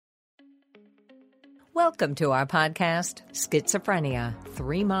Welcome to our podcast, Schizophrenia,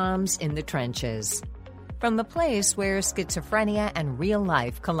 Three Moms in the Trenches. From the place where schizophrenia and real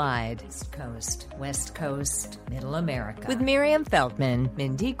life collide. East Coast, West Coast, Middle America. With Miriam Feldman,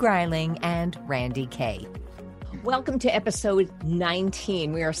 Mindy Greiling, and Randy Kay. Welcome to episode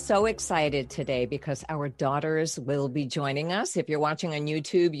 19. We are so excited today because our daughters will be joining us. If you're watching on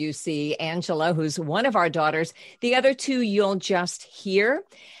YouTube, you see Angela, who's one of our daughters. The other two you'll just hear,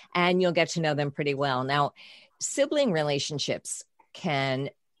 and you'll get to know them pretty well. Now, sibling relationships can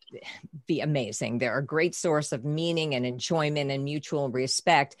be amazing. They're a great source of meaning and enjoyment and mutual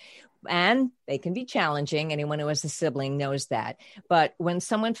respect. And they can be challenging. Anyone who has a sibling knows that. But when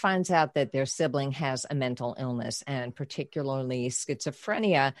someone finds out that their sibling has a mental illness, and particularly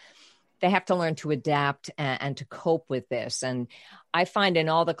schizophrenia, they have to learn to adapt and to cope with this. And I find in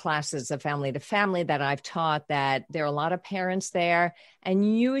all the classes of family to family that I've taught that there are a lot of parents there,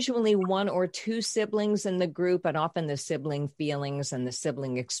 and usually one or two siblings in the group, but often the sibling feelings and the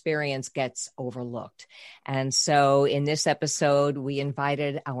sibling experience gets overlooked. And so in this episode, we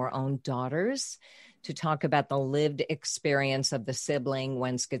invited our own daughters to talk about the lived experience of the sibling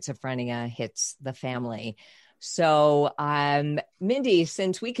when schizophrenia hits the family. So, Mindy,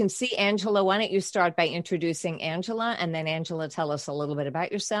 since we can see Angela, why don't you start by introducing Angela, and then Angela, tell us a little bit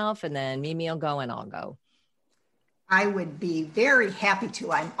about yourself, and then Mimi will go and I'll go. I would be very happy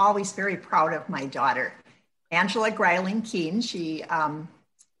to. I'm always very proud of my daughter, Angela Greiling Keen. She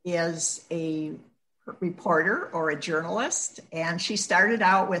is a reporter or a journalist, and she started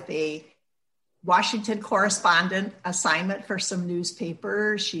out with a Washington correspondent assignment for some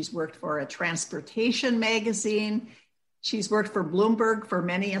newspapers. She's worked for a transportation magazine. She's worked for Bloomberg for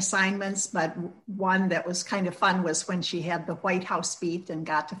many assignments, but one that was kind of fun was when she had the White House beat and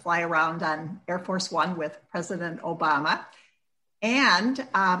got to fly around on Air Force One with President Obama. And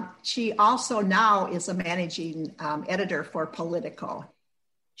she also now is a managing editor for Politico.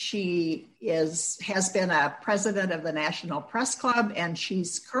 She has been a president of the National Press Club, and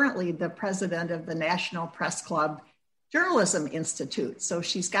she's currently the president of the National Press Club Journalism Institute. So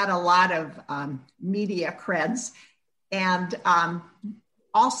she's got a lot of media creds. And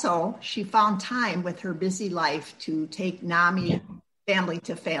also, she found time with her busy life to take NAMI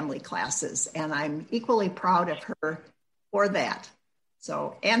family-to-family classes. And I'm equally proud of her for that.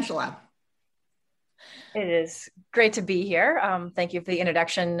 So, Angela. It is great to be here. Thank you for the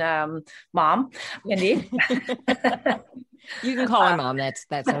introduction, Mom, Mindy. You can call her Mom. That's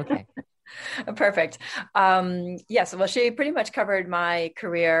okay. Perfect. Yes. Well, she pretty much covered my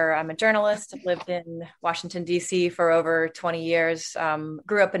career. I'm a journalist. I've lived in Washington, D.C. for over 20 years.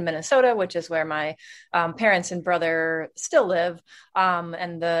 Grew up in Minnesota, which is where my parents and brother still live.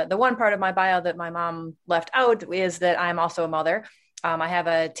 And the one part of my bio that my mom left out is that I'm also a mother. I have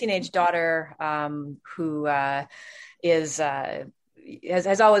a teenage daughter who has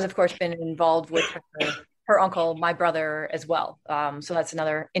always, of course, been involved with her uncle, my brother, as well. So that's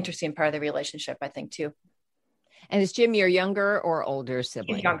another interesting part of the relationship, I think, too. And is Jim your younger or older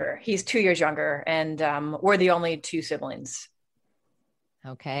sibling? He's younger. He's 2 years younger, and we're the only two siblings.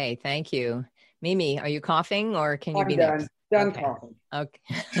 Okay, thank you. Mimi, are you coughing, or can you I'm be done. next? Done Okay. coughing. Okay.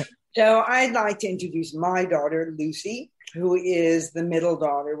 So I'd like to introduce my daughter, Lucy, who is the middle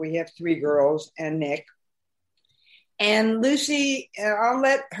daughter. We have three girls and Nick. And Lucy, I'll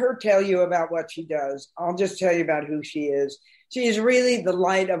let her tell you about what she does. I'll just tell you about who she is. She is really the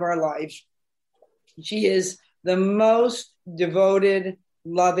light of our lives. She is the most devoted,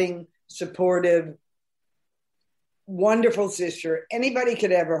 loving, supportive, wonderful sister anybody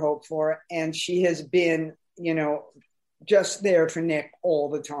could ever hope for. And she has been, just there for Nick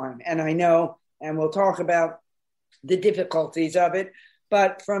all the time. And I know, and we'll talk about the difficulties of it.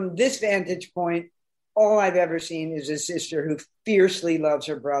 But from this vantage point, all I've ever seen is a sister who fiercely loves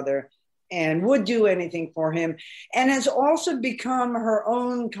her brother and would do anything for him, and has also become her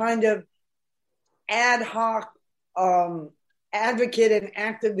own kind of ad hoc advocate and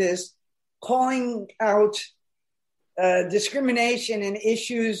activist, calling out discrimination and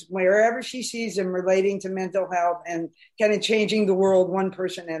issues wherever she sees them relating to mental health, and kind of changing the world one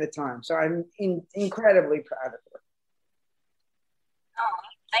person at a time. So I'm incredibly proud of her. Oh,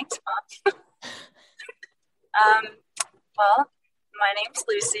 thanks, Mom. Well, my name's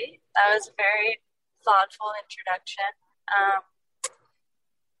Lucy. That was a very thoughtful introduction.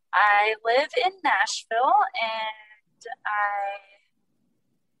 I live in Nashville, and I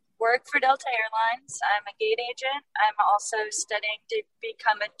work for Delta Airlines. I'm a gate agent. I'm also studying to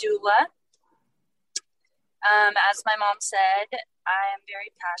become a doula. As my mom said, I am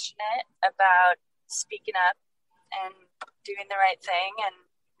very passionate about speaking up and doing the right thing. And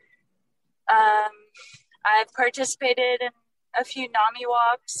I've participated in a few NAMI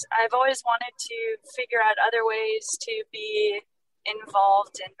walks. I've always wanted to figure out other ways to be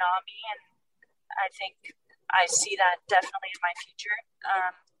involved in NAMI, and I think I see that definitely in my future.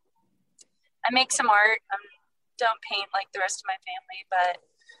 I make some art. Don't paint like the rest of my family, but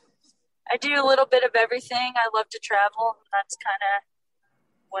I do a little bit of everything. I love to travel. That's kind of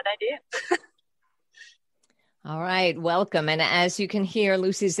what I do. All right, welcome. And as you can hear,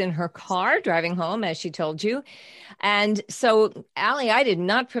 Lucy's in her car driving home, as she told you. And so, Allie, I did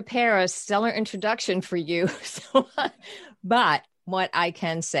not prepare a stellar introduction for you. But what I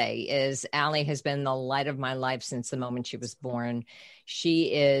can say is Allie has been the light of my life since the moment she was born. She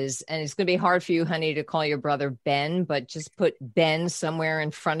is, and it's going to be hard for you, honey, to call your brother Ben, but just put Ben somewhere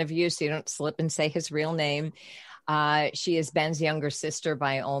in front of you so you don't slip and say his real name. She is Ben's younger sister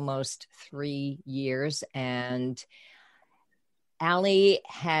by almost 3 years. And Allie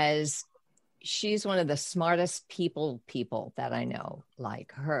she's one of the smartest people that I know.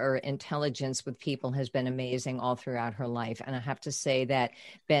 Like, her intelligence with people has been amazing all throughout her life. And I have to say that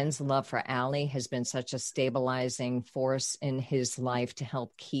Ben's love for Allie has been such a stabilizing force in his life to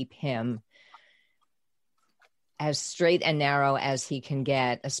help keep him as straight and narrow as he can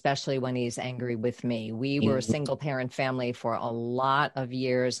get, especially when he's angry with me. We were a single parent family for a lot of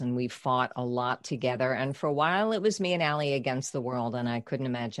years, and we fought a lot together. And for a while, it was me and Allie against the world, and I couldn't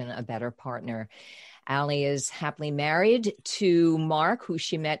imagine a better partner. Allie is happily married to Mark, who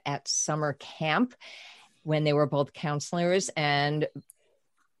she met at summer camp when they were both counselors, and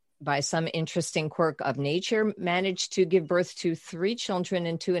by some interesting quirk of nature, managed to give birth to 3 children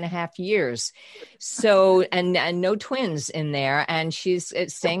in 2.5 years. So, and no twins in there. And she's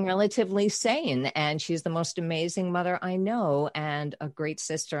staying relatively sane. And she's the most amazing mother I know, and a great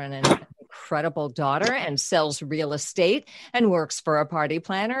sister and an incredible daughter, and sells real estate and works for a party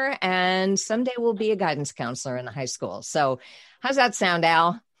planner. And someday will be a guidance counselor in a high school. So how's that sound,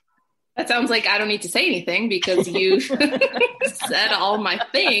 Al? That sounds like I don't need to say anything because you said all my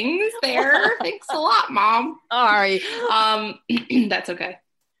things there. Thanks a lot, Mom. All right. That's okay.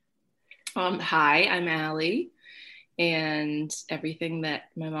 Hi, I'm Allie, and everything that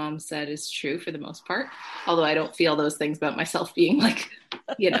my mom said is true for the most part. Although I don't feel those things about myself being like,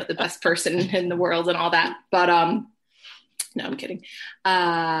 the best person in the world and all that. But no, I'm kidding.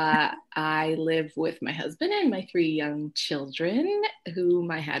 I live with my husband and my 3 young children, whom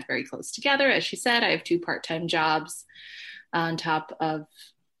I had very close together. As she said, I have 2 part-time jobs on top of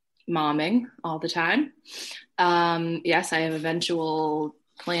momming all the time. Yes, I have eventual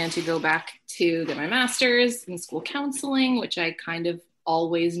plan to go back to get my master's in school counseling, which I kind of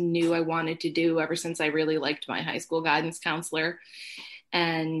always knew I wanted to do ever since I really liked my high school guidance counselor.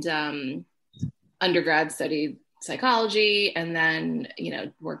 And undergrad studied psychology, and then,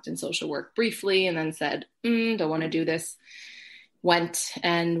 worked in social work briefly, and then said, don't want to do this. Went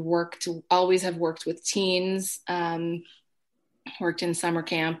and always have worked with teens, worked in summer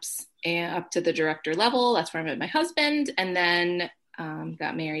camps and up to the director level. That's where I met my husband, and then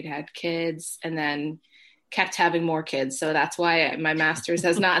got married, had kids, and then kept having more kids. So that's why my master's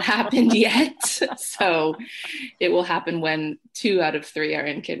has not happened yet. So it will happen when 2 out of 3 are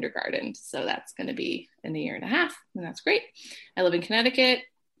in kindergarten. So that's going to be in 1.5 years, and that's great. I live in Connecticut,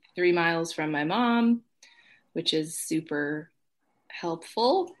 3 miles from my mom, which is super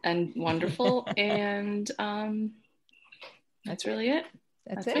helpful and wonderful. And that's really it.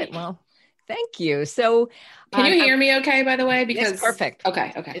 That's it. Well, thank you. So can you hear me okay, by the way? Because it's perfect.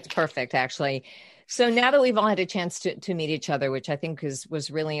 Okay. It's perfect, actually. So now that we've all had a chance to meet each other, which I think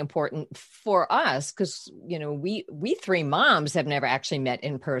was really important for us, because, we 3 moms have never actually met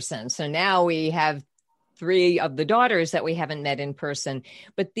in person. So now we have 3 of the daughters that we haven't met in person,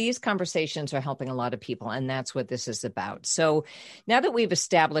 but these conversations are helping a lot of people. And that's what this is about. So now that we've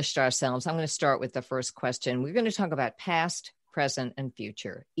established ourselves, I'm going to start with the first question. We're going to talk about past, present, and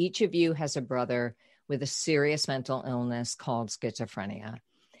future. Each of you has a brother with a serious mental illness called schizophrenia.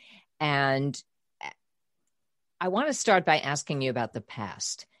 And I want to start by asking you about the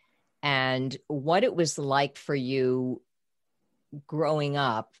past and what it was like for you growing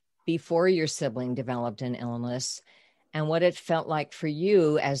up before your sibling developed an illness, and what it felt like for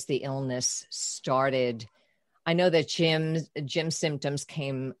you as the illness started. I know that Jim's symptoms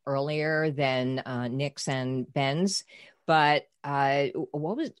came earlier than Nick's and Ben's, but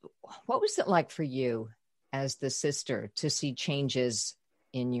what was it like for you as the sister to see changes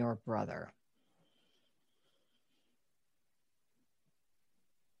in your brother?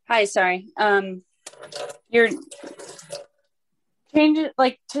 Hi, sorry. Your changes,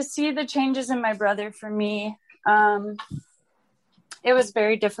 like to see the changes in my brother for me, it was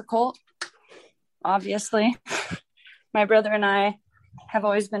very difficult. obviously. My brother and I have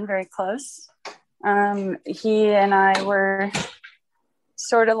always been very close. He and I were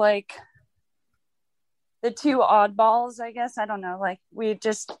sort of like the two oddballs, I guess. I don't know. Like we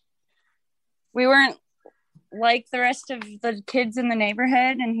weren't like the rest of the kids in the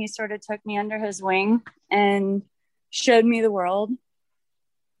neighborhood, and he sort of took me under his wing and showed me the world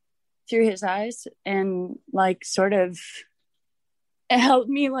through his eyes, and like sort of it helped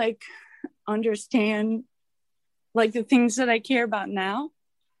me like understand like the things that I care about now.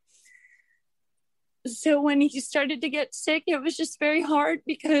 So when he started to get sick, it was just very hard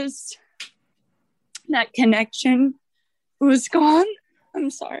because that connection was gone. I'm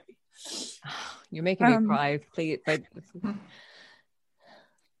sorry. You're making me cry, please. But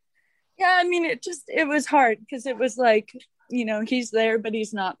yeah, I mean, it was hard because it was like, you know, he's there, but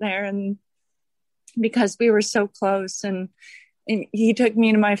he's not there. And because we were so close, and he took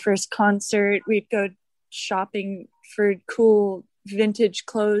me to my first concert. We'd go shopping for cool vintage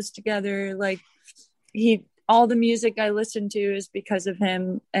clothes together. Like all the music I listened to is because of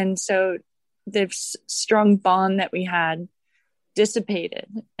him. And so the strong bond that we had dissipated,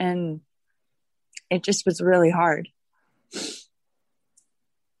 and it just was really hard.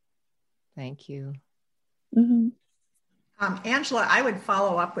 Thank you. Mm-hmm. Angela, I would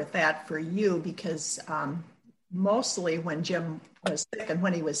follow up with that for you because mostly when Jim was sick and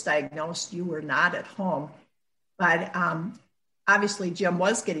when he was diagnosed, you were not at home. But obviously Jim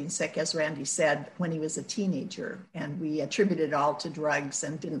was getting sick, as Randy said, when he was a teenager, and we attributed it all to drugs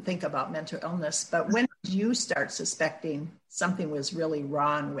and didn't think about mental illness. But when did you start suspecting something was really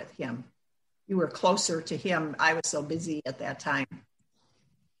wrong with him? You were closer to him. I was so busy at that time.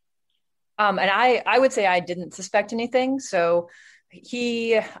 And I would say I didn't suspect anything. So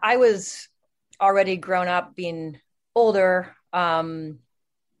I was already grown up, being older. I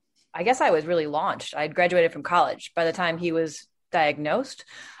guess I was really launched. I'd graduated from college by the time he was diagnosed.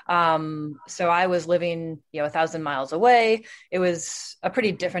 So I was living, 1,000 miles away. It was a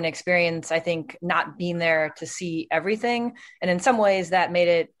pretty different experience, I think, not being there to see everything. And in some ways that made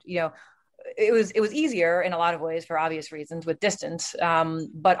it, it was easier in a lot of ways for obvious reasons with distance,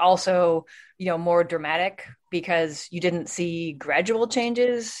 but also, more dramatic because you didn't see gradual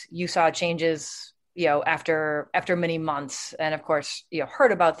changes. You saw changes, after many months. And of course,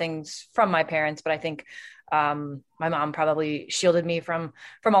 heard about things from my parents, but I think my mom probably shielded me from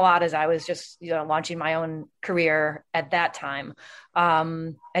a lot as I was just, launching my own career at that time.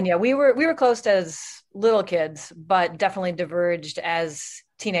 And yeah, we were close as little kids, but definitely diverged as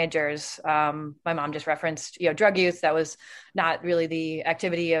teenagers. My mom just referenced, drug use. That was not really the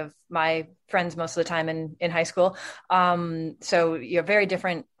activity of my friends most of the time in high school. So, very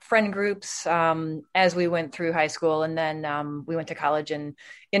different friend groups as we went through high school, and then we went to college in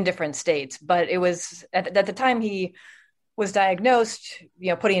different states. But it was at the time he was diagnosed,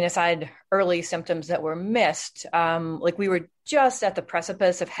 putting aside early symptoms that were missed, like we were just at the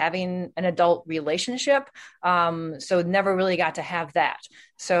precipice of having an adult relationship. So never really got to have that.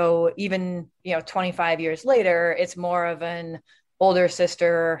 So even, 25 years later, it's more of an older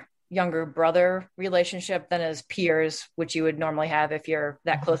sister, younger brother relationship than as peers, which you would normally have if you're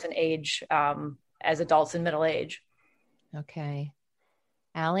that close in age, as adults in middle age. Okay.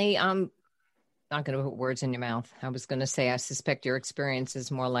 Allie, I'm not going to put words in your mouth. I was going to say, I suspect your experience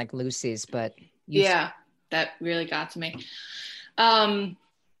is more like Lucy's, but that really got to me.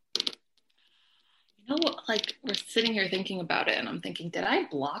 Like we're sitting here thinking about it, and I'm thinking, did I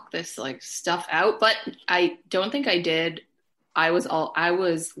block this like stuff out? But I don't think I did. I was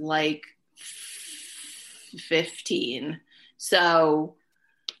like 15, so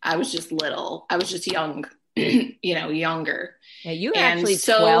I was just little. I was just young. Younger. Yeah, you were actually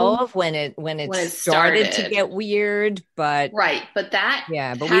 12 when it started to get weird, but right. But but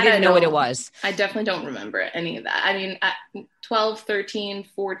we didn't know what it was. I definitely don't remember any of that. I mean, at 12, 13,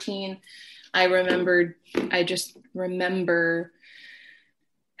 14, I just remember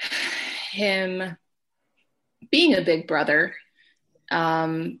him being a big brother.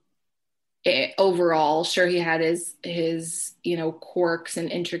 Overall, sure, he had his quirks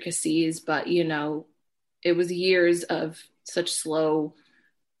and intricacies, but it was years of such slow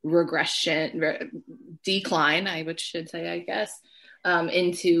decline, I should say, I guess,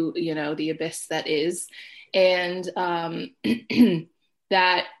 into, the abyss that is. And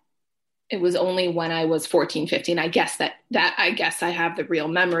that it was only when I was 14, 15, I guess that I have the real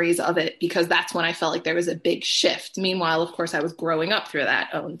memories of it, because that's when I felt like there was a big shift. Meanwhile, of course, I was growing up through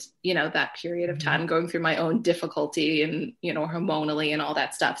that that period of time, going through my own difficulty and, hormonally and all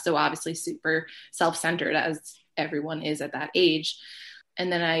that stuff. So obviously super self-centered, as everyone is at that age.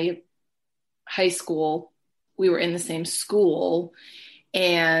 And then I high school, we were in the same school,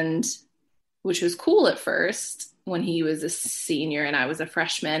 and which was cool at first when he was a senior and I was a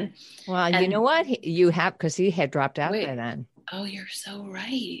freshman. Well, and, you know what? You have, because he had dropped out wait, by then. Oh, you're so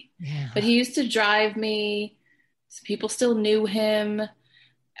right. Yeah. But he used to drive me. So people still knew him,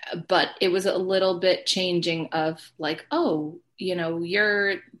 but it was a little bit changing of like, oh, you know,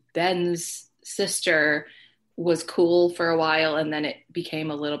 your Ben's sister was cool for a while. And then it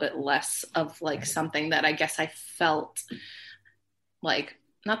became a little bit less of like something that I guess I felt like,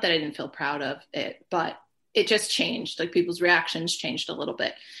 not that I didn't feel proud of it, but it just changed. Like people's reactions changed a little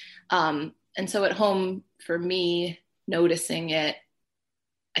bit. And so at home for me, noticing it,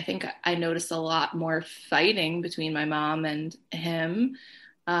 I think I noticed a lot more fighting between my mom and him.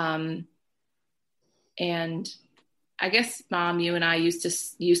 And I guess, Mom, you and I used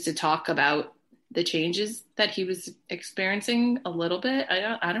to talk about the changes that he was experiencing a little bit.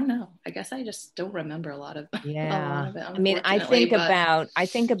 I don't know. I guess I just don't remember a lot of it. I mean, I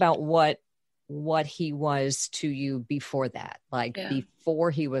think about what he was to you before that, like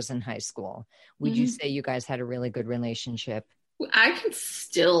before he was in high school. Would you say you guys had a really good relationship? I can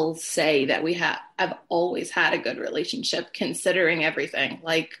still say that I've always had a good relationship considering everything.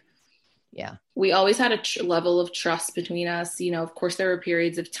 Like, yeah, we always had a level of trust between us. You know, of course there were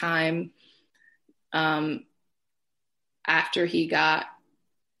periods of time after he got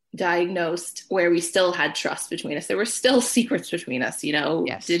diagnosed where we still had trust between us. There were still secrets between us, you know.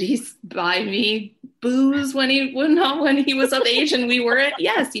 Yes. Did he buy me booze when he was of age and we weren't?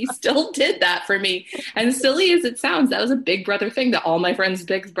 Yes, he still did that for me. And silly as it sounds, that was a big brother thing that all my friends'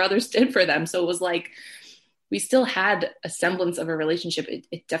 big brothers did for them. So it was like, we still had a semblance of a relationship.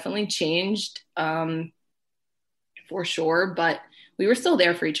 It definitely changed for sure, but we were still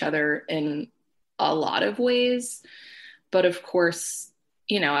there for each other in a lot of ways. But of course,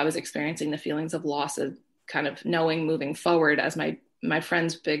 you know, I was experiencing the feelings of loss of kind of knowing moving forward as my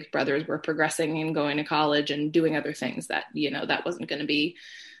friends' big brothers were progressing and going to college and doing other things that, you know, that wasn't going to be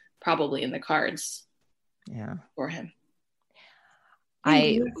probably in the cards for him.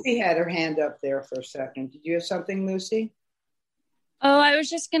 Lucy had her hand up there for a second. Did you have something, Lucy? Oh, I was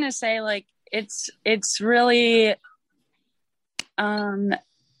just going to say, like, it's really,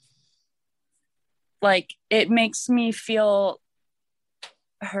 like, it makes me feel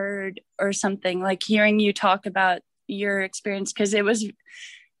heard or something, like hearing you talk about your experience, because it was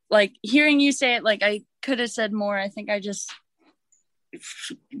like hearing you say it, like I could have said more. I think I just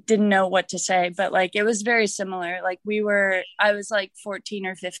didn't know what to say, but like it was very similar. Like I was like 14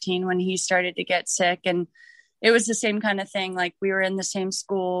 or 15 when he started to get sick, and it was the same kind of thing. Like we were in the same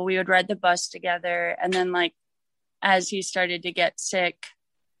school, we would ride the bus together, and then like as he started to get sick,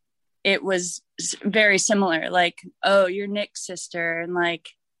 it was very similar. Like, oh, you're Nick's sister. And like,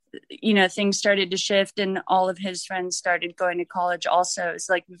 you know, things started to shift and all of his friends started going to college also. It's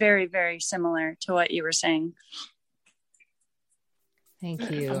like very, very similar to what you were saying.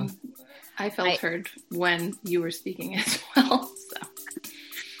 Thank you. I felt heard when you were speaking as well. So.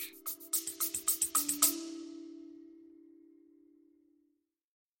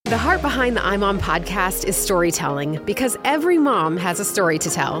 The heart behind the iMom podcast is storytelling, because every mom has a story to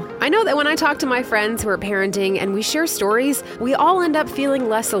tell. I know that when I talk to my friends who are parenting and we share stories, we all end up feeling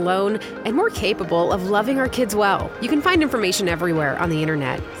less alone and more capable of loving our kids well. You can find information everywhere on the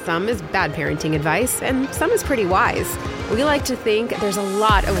internet. Some is bad parenting advice and some is pretty wise. We like to think there's a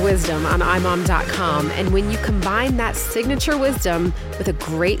lot of wisdom on imom.com, and when you combine that signature wisdom with a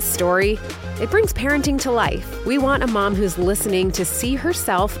great story, it brings parenting to life. We want a mom who's listening to see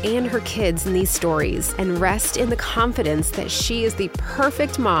herself and her kids in these stories and rest in the confidence that she is the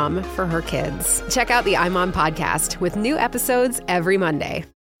perfect mom for her kids. Check out the iMom podcast with new episodes every Monday.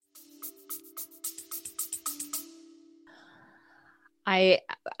 I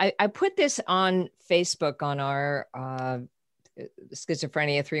put this on Facebook on our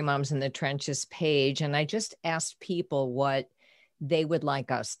Schizophrenia 3 Moms in the Trenches page, and I just asked people what they would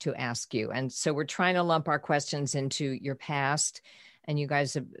like us to ask you. And so we're trying to lump our questions into your past, and you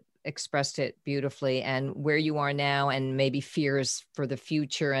guys have expressed it beautifully, and where you are now, and maybe fears for the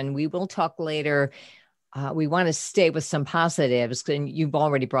future. And we will talk later. We want to stay with some positives, and you've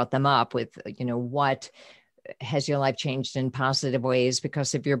already brought them up with, you know, what has your life changed in positive ways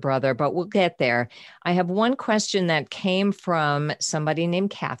because of your brother, but we'll get there. I have one question that came from somebody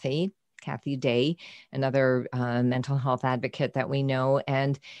named Kathy Day, another mental health advocate that we know.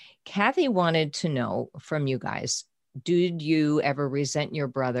 And Kathy wanted to know from you guys, did you ever resent your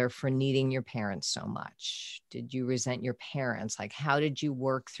brother for needing your parents so much? Did you resent your parents? Like, how did you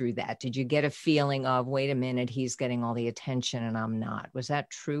work through that? Did you get a feeling of, wait a minute, he's getting all the attention and I'm not? Was that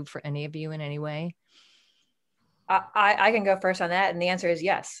true for any of you in any way? I can go first on that. And the answer is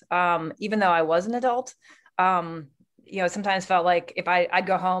yes. Even though I was an adult, sometimes felt like if I'd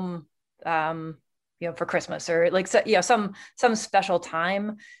go home, for Christmas or like, so, some special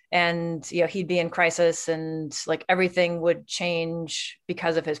time, and, he'd be in crisis and like everything would change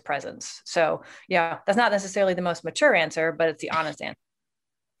because of his presence. So that's not necessarily the most mature answer, but it's the honest answer.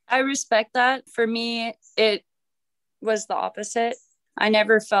 I respect that. For me, it was the opposite. I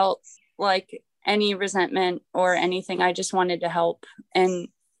never felt like any resentment or anything. I just wanted to help. And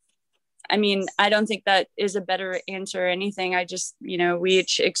I mean, I don't think that is a better answer or anything. I just, we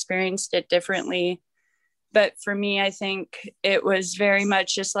each experienced it differently. But for me, I think it was very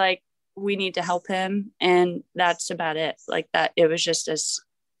much just like, we need to help him. And that's about it. Like that, it was just as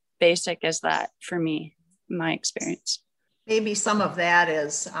basic as that for me, my experience. Maybe some of that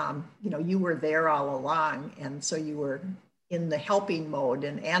is, you were there all along. And so you were in the helping mode,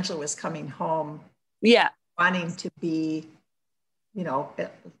 and Angela was coming home. Yeah. Wanting to be,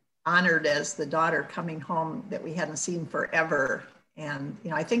 honored as the daughter coming home that we hadn't seen forever. And,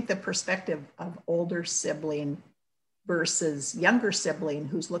 I think the perspective of older sibling versus younger sibling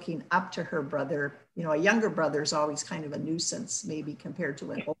who's looking up to her brother, a younger brother is always kind of a nuisance, maybe compared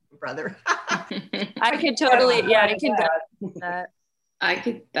to an older brother. I could totally, I can do that.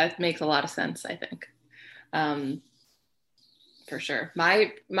 That makes a lot of sense, I think. For sure.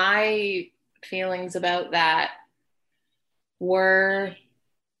 My feelings about that were,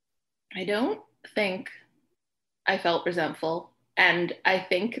 I don't think I felt resentful. And I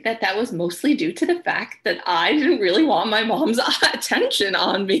think that was mostly due to the fact that I didn't really want my mom's attention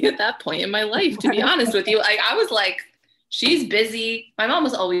on me at that point in my life, to be honest with you. I was like, she's busy. My mom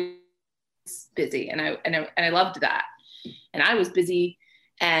was always busy, and I loved that. And I was busy,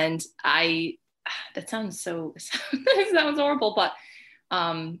 and that sounds that sounds horrible, but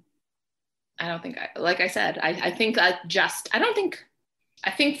I don't think like I said, I think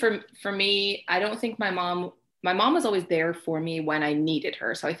for me, I don't think my mom was always there for me when I needed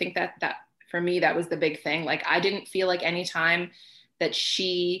her. So I think that for me, that was the big thing. Like, I didn't feel like any time that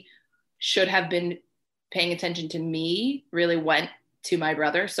she should have been paying attention to me really went to my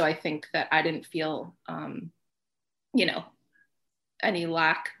brother. So I think that I didn't feel, any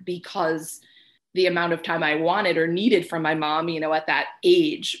lack, because the amount of time I wanted or needed from my mom, at that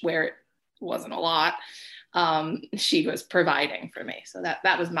age where it wasn't a lot, she was providing for me. So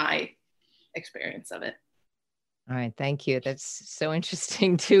that was my experience of it. All right. Thank you. That's so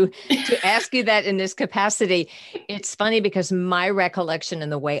interesting to ask you that in this capacity. It's funny because my recollection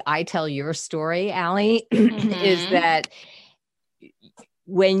and the way I tell your story, Allie, is that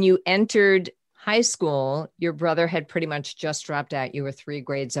when you entered high school, your brother had pretty much just dropped out. You were 3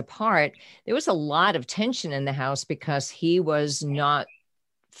 grades apart. There was a lot of tension in the house because he was not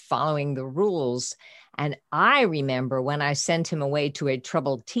following the rules. And I remember when I sent him away to a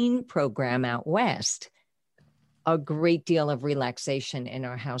troubled teen program out west, a great deal of relaxation in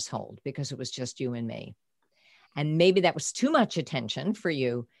our household because it was just you and me. And maybe that was too much attention for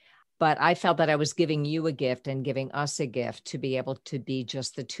you, but I felt that I was giving you a gift and giving us a gift to be able to be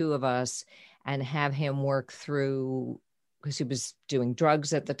just the two of us and have him work through, because he was doing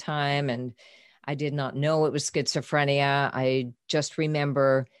drugs at the time and I did not know it was schizophrenia. I just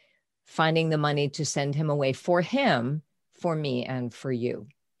remember finding the money to send him away for him, for me, and for you.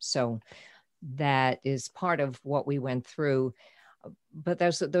 So that is part of what we went through. But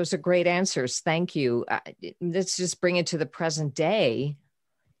those are great answers. Thank you. Let's just bring it to the present day.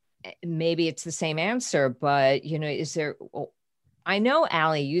 Maybe it's the same answer, but is there? I know,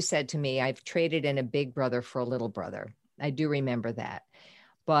 Allie, you said to me, I've traded in a big brother for a little brother. I do remember that.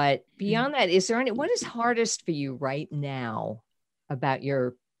 But beyond that, is there what is hardest for you right now about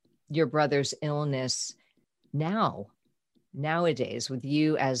your brother's illness nowadays with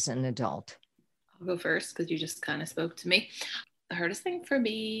you as an adult? I'll go first because you just kind of spoke to me. The hardest thing for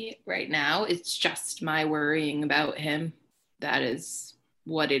me right now is just my worrying about him. That is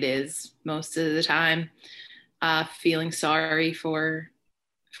what it is most of the time. Feeling sorry for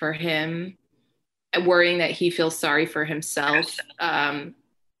him, worrying that he feels sorry for himself,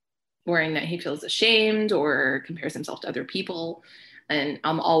 worrying that he feels ashamed or compares himself to other people. And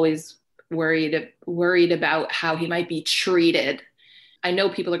I'm always worried about how he might be treated. I know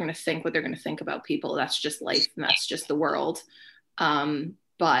people are going to think what they're going to think about people. That's just life and that's just the world.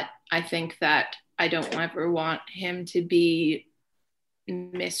 But I think that I don't ever want him to be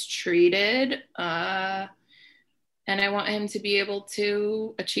mistreated. And I want him to be able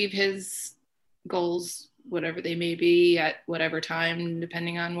to achieve his goals, whatever they may be, at whatever time,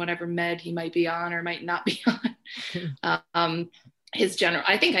 depending on whatever med he might be on or might not be on. His general,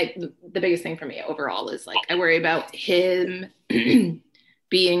 the biggest thing for me overall is like, I worry about him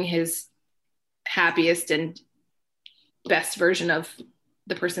being his happiest and best version of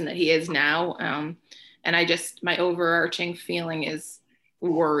the person that he is now. And my overarching feeling is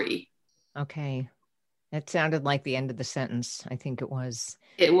worry. Okay. That sounded like the end of the sentence. I think it was.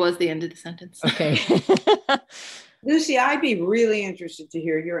 It was the end of the sentence. Okay. Lucy, I'd be really interested to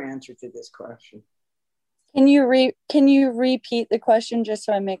hear your answer to this question. Can you repeat the question just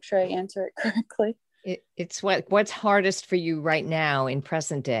so I make sure I answer it correctly? It's what's hardest for you right now in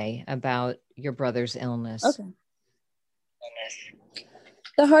present day about your brother's illness? Okay.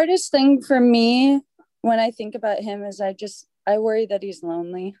 The hardest thing for me when I think about him is I worry that he's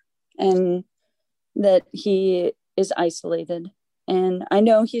lonely and that he is isolated. And I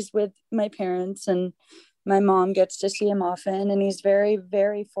know he's with my parents and my mom gets to see him often. And he's very,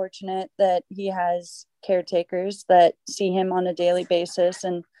 very fortunate that he has caretakers that see him on a daily basis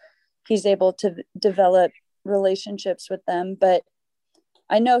and he's able to develop relationships with them. But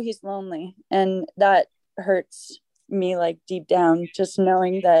I know he's lonely and that hurts me like deep down, just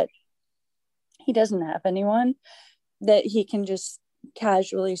knowing that he doesn't have anyone that he can just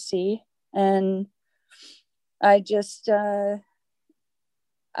casually see. And I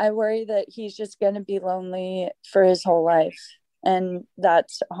worry that he's just going to be lonely for his whole life. And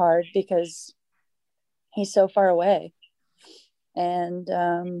that's hard because he's so far away. And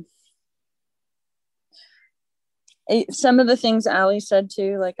some of the things Ali said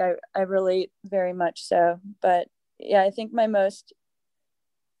too, like I relate very much so. But yeah, I think my most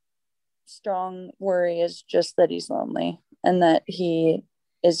strong worry is just that he's lonely and that he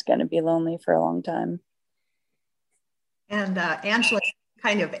is going to be lonely for a long time. And Angela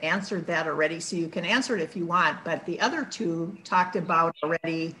kind of answered that already, so you can answer it if you want, but the other two talked about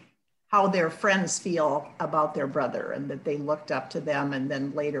already how their friends feel about their brother and that they looked up to them and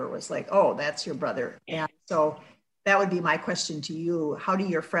then later was like, oh, that's your brother. And so that would be my question to you. How do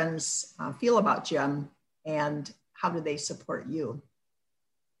your friends feel about Jim and how do they support you?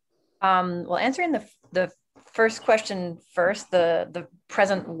 Well, answering the first question first, the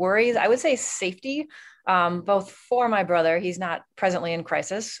present worries, I would say safety, both for my brother. He's not presently in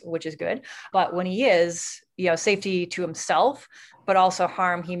crisis, which is good. But when he is, safety to himself, but also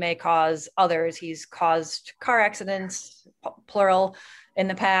harm he may cause others. He's caused car accidents, plural, in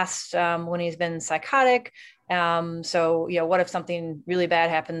the past when he's been psychotic. So, what if something really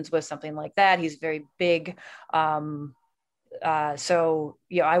bad happens with something like that? He's very big. So,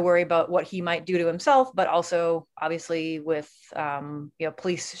 I worry about what he might do to himself, but also obviously with,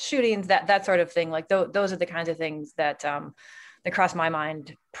 police shootings, that sort of thing. Like those are the kinds of things that cross my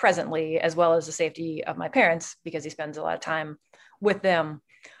mind presently, as well as the safety of my parents, because he spends a lot of time with them.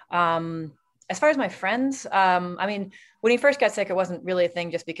 As far as my friends, when he first got sick, it wasn't really a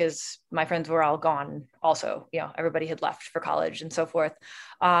thing just because my friends were all gone. Also, everybody had left for college and so forth.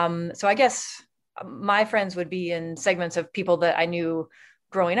 So I guess my friends would be in segments of people that I knew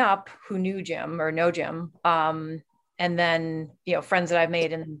growing up who knew Jim or know Jim. And then, friends that I've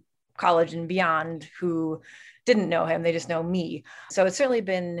made in college and beyond who didn't know him. They just know me. So it's certainly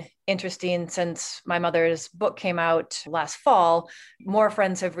been interesting since my mother's book came out last fall. More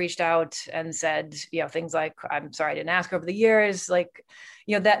friends have reached out and said, things like, I'm sorry I didn't ask over the years, like,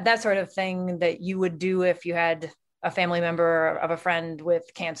 that sort of thing that you would do if you had a family member of a friend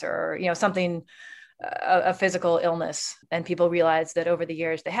with cancer or, something, a physical illness. And people realized that over the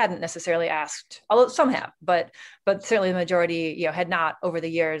years, they hadn't necessarily asked, although some have, but certainly the majority, had not over the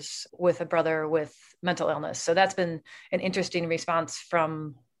years with a brother with mental illness. So that's been an interesting response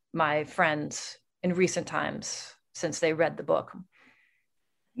from my friends in recent times since they read the book.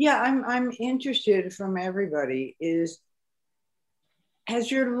 Yeah, I'm interested from everybody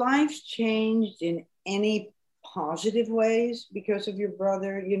has your life changed in any positive ways because of your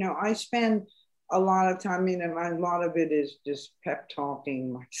brother? I spend a lot of time, a lot of it is just pep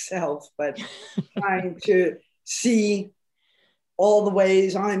talking myself, but trying to see all the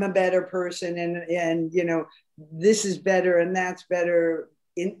ways I'm a better person and this is better and that's better,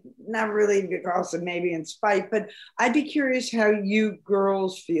 not really because of maybe in spite, but I'd be curious how you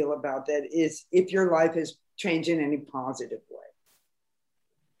girls feel about that, is if your life has changed in any positive way.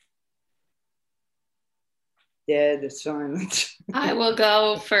 Dead silence. I will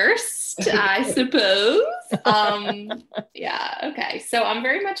go first, I suppose. Yeah, okay. So I'm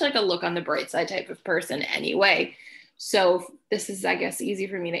very much like a look on the bright side type of person anyway. So this is, I guess, easy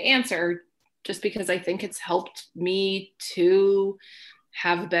for me to answer. just because I think it's helped me to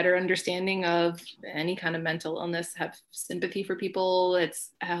have a better understanding of any kind of mental illness, have sympathy for people.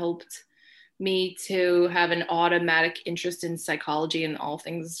 It's helped me to have an automatic interest in psychology and all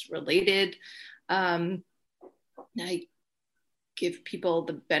things related. I give people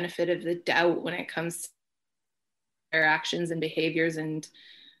the benefit of the doubt when it comes to their actions and behaviors, and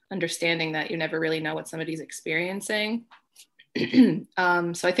understanding that you never really know what somebody's experiencing. So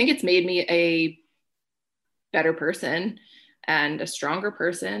I think it's made me a better person and a stronger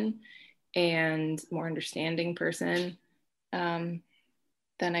person and more understanding person than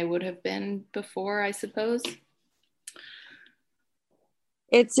I would have been before, I suppose.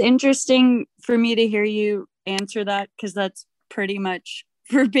 It's interesting for me to hear you answer that, because that's pretty much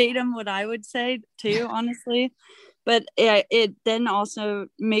verbatim what I would say too, honestly. But it then also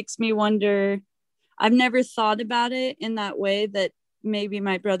makes me wonder, I've never thought about it in that way, that maybe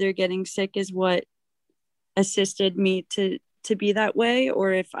my brother getting sick is what assisted me to be that way,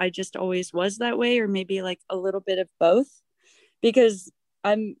 or if I just always was that way, or maybe like a little bit of both, because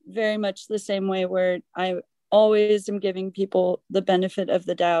I'm very much the same way, where I always am giving people the benefit of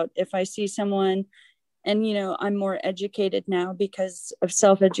the doubt. If I see someone, and I'm more educated now because of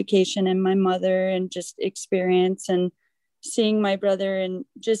self-education and my mother and just experience and seeing my brother and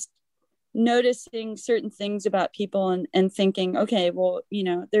just noticing certain things about people and thinking, okay, well,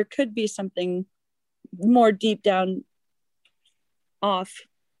 there could be something more deep down off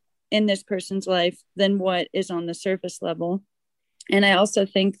in this person's life than what is on the surface level. And I also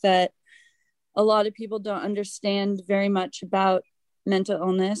think that a lot of people don't understand very much about mental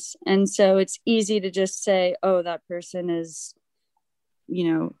illness. And so it's easy to just say, oh, that person is,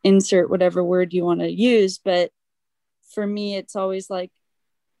 insert whatever word you want to use. But for me, it's always like,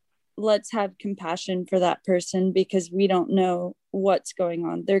 let's have compassion for that person, because we don't know what's going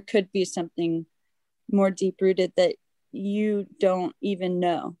on. There could be something more deep rooted that you don't even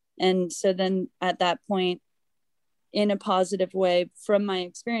know. And so then at that point, in a positive way, from my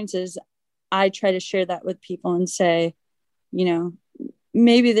experiences, I try to share that with people and say,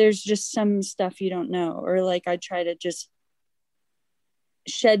 maybe there's just some stuff you don't know, or like I try to just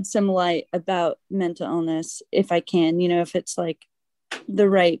shed some light about mental illness if I can, if it's like the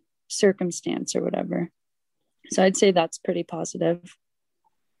right circumstance or whatever. So I'd say that's pretty positive.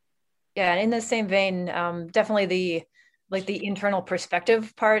 Yeah, and in the same vein, definitely the internal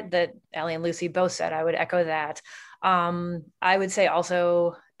perspective part that Allie and Lucy both said, I would echo that. I would say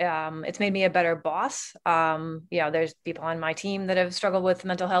also it's made me a better boss. There's people on my team that have struggled with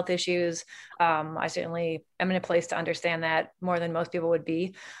mental health issues. I certainly am in a place to understand that more than most people would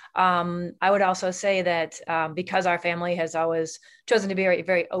be. I would also say that because our family has always chosen to be very,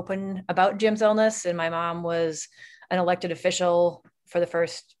 very open about Jim's illness, and my mom was an elected official for the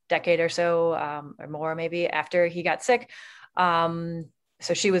first decade or so, or more maybe, after he got sick.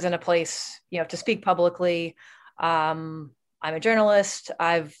 So she was in a place, to speak publicly. I'm a journalist.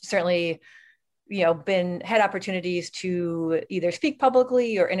 I've certainly, had opportunities to either speak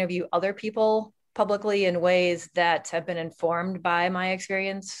publicly or interview other people publicly in ways that have been informed by my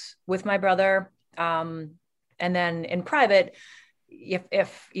experience with my brother. And then in private,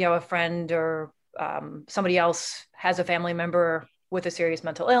 if a friend or somebody else has a family member with a serious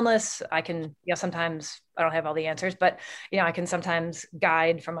mental illness, I can, sometimes I don't have all the answers, but, I can sometimes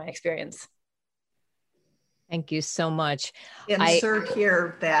guide from my experience. Thank you so much. Insert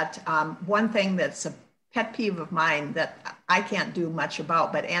here that one thing that's a pet peeve of mine that I can't do much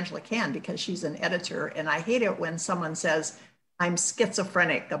about, but Angela can, because she's an editor. And I hate it when someone says, I'm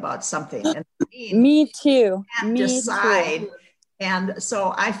schizophrenic about something. And me too. Can't decide. And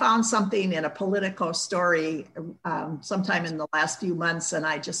so I found something in a Politico story sometime in the last few months, and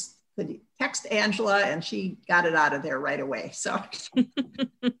I just could text Angela and she got it out of there right away. So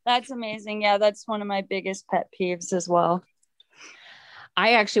that's amazing. Yeah, that's one of my biggest pet peeves as well.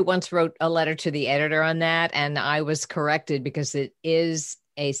 I actually once wrote a letter to the editor on that, and I was corrected because it is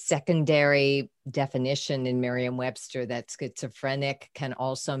a secondary definition in Merriam-Webster that schizophrenic can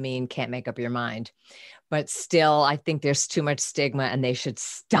also mean can't make up your mind. But still, I think there's too much stigma and they should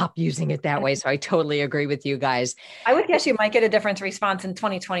stop using it that way. So I totally agree with you guys. I would guess you might get a different response in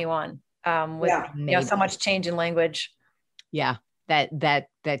 2021 with so much change in language. Yeah, that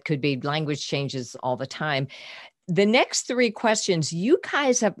could be. Language changes all the time. The next three questions you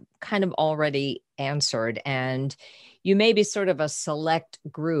guys have kind of already answered, and you may be sort of a select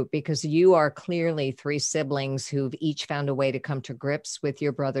group because you are clearly three siblings who've each found a way to come to grips with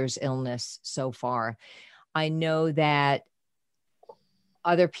your brother's illness so far. I know that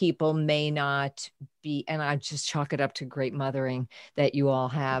other people may not be, and I just chalk it up to great mothering that you all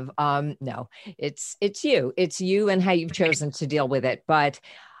have. No, it's you and how you've chosen to deal with it. But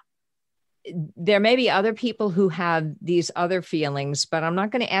there may be other people who have these other feelings, but I'm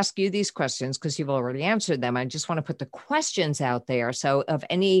not going to ask you these questions because you've already answered them. I just want to put the questions out there. So of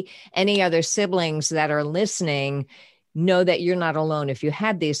any other siblings that are listening, know that you're not alone if you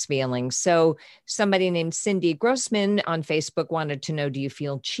had these feelings. So somebody named Cindy Grossman on Facebook wanted to know, do you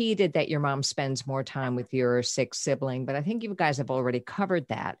feel cheated that your mom spends more time with your sick sibling? But I think you guys have already covered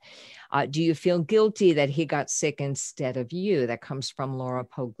that. Do you feel guilty that he got sick instead of you? That comes from Laura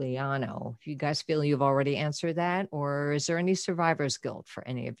Pogliano. If you guys feel you've already answered that, or is there any survivor's guilt for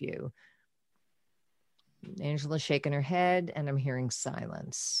any of you? Angela's shaking her head and I'm hearing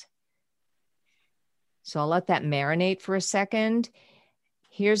silence. So I'll let that marinate for a second.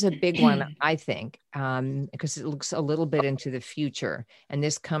 Here's a big one, I think, because it looks a little bit into the future. And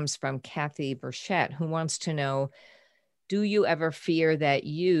this comes from Kathy Burchett, who wants to know, do you ever fear that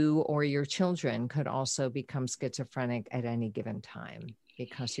you or your children could also become schizophrenic at any given time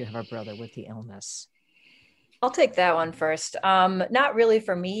because you have a brother with the illness? I'll take that one first. Not really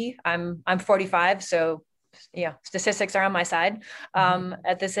for me. I'm 45, so statistics are on my side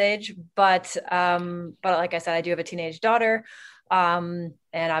at this age, but like I said, I do have a teenage daughter. And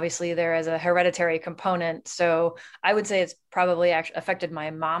obviously there is a hereditary component. So I would say it's probably actually affected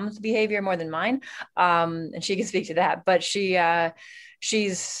my mom's behavior more than mine. And she can speak to that, but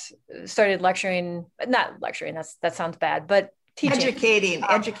she's started not lecturing. That sounds bad, but teaching.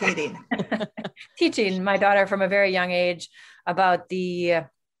 Educating. Teaching my daughter from a very young age about the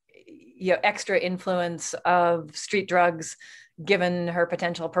extra influence of street drugs, given her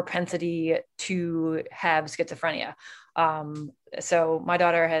potential propensity to have schizophrenia. So my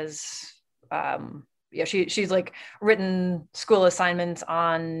daughter has, she's like written school assignments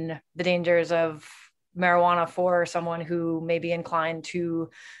on the dangers of marijuana for someone who may be inclined to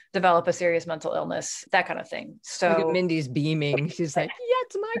develop a serious mental illness, that kind of thing. So look at Mindy's beaming. She's like, yeah,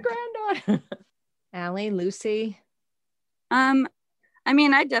 it's my granddaughter. Allie, Lucy? I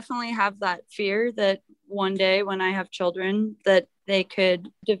mean, I definitely have that fear that one day when I have children that they could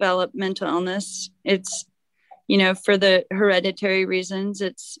develop mental illness. It's, for the hereditary reasons,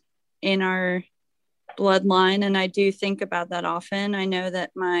 it's in our bloodline. And I do think about that often. I know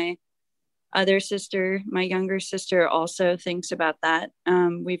that my younger sister also thinks about that.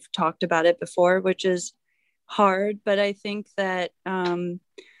 We've talked about it before, which is hard, but I think that,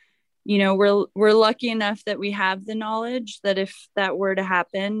 we're lucky enough that we have the knowledge that if that were to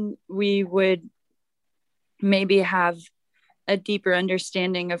happen, we would maybe have a deeper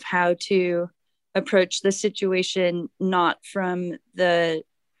understanding of how to approach the situation, not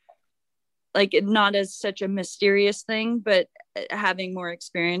not as such a mysterious thing, but having more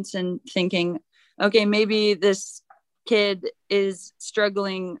experience and thinking, okay, maybe this kid is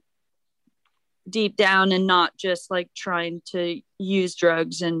struggling deep down and not just like trying to use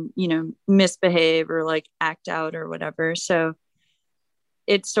drugs and misbehave or like act out or whatever. So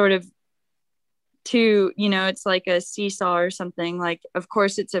it's sort of it's like a seesaw or something. Like, of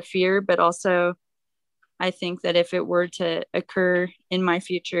course it's a fear, but also I think that if it were to occur in my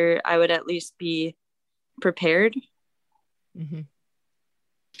future, I would at least be prepared. Mm-hmm.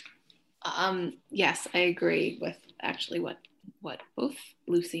 Yes, I agree with actually what both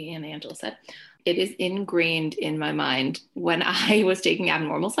Lucy and Angela said. It is ingrained in my mind. When I was taking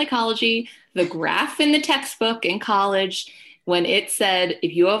abnormal psychology, the graph in the textbook in college, when it said,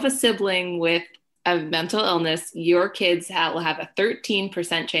 if you have a sibling with a mental illness, your kids will have a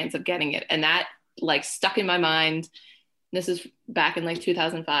 13% chance of getting it. And that like stuck in my mind. This is back in like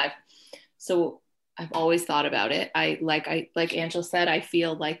 2005. So I've always thought about it. Like Angela said, I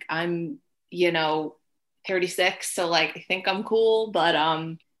feel like I'm, 36. So like, I think I'm cool, but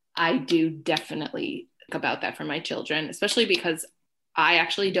I do definitely think about that for my children, especially because I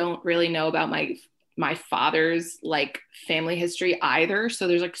actually don't really know about my father's like family history either. So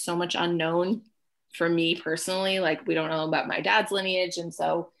there's like so much unknown for me personally. Like we don't know about my dad's lineage. And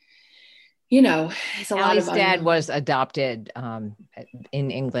so, it's a lot of dad was adopted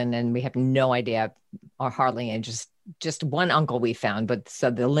in England, and we have no idea or hardly any, just one uncle we found, but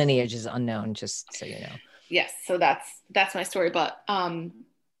so the lineage is unknown, just so you know. Yes. So that's my story. But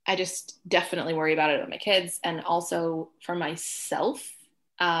I just definitely worry about it with my kids. And also for myself,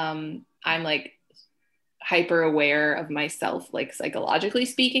 I'm like hyper aware of myself, like psychologically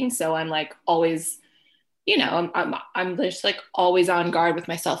speaking. So I'm like always you know, I'm just like always on guard with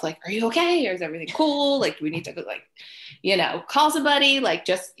myself. Like, are you okay? Or is everything cool? Like, do we need to like, you know, call somebody? Like,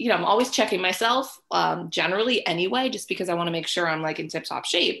 just, you know, I'm always checking myself, generally anyway, just because I want to make sure I'm like in tip top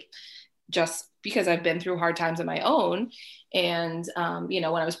shape, just because I've been through hard times of my own. And, you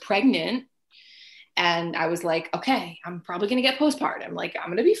know, when I was pregnant and I was like, okay, I'm probably going to get postpartum. Like, I'm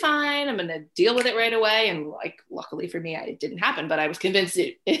going to be fine. I'm going to deal with it right away. And like, luckily for me, it didn't happen, but I was convinced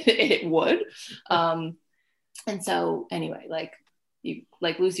it would. And so anyway, like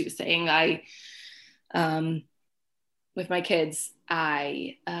Lucy was saying, with my kids,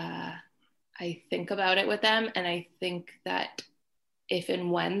 I think about it with them. And I think that if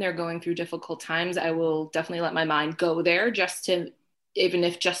and when they're going through difficult times, I will definitely let my mind go there just to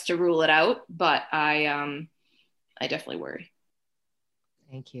rule it out. But I definitely worry.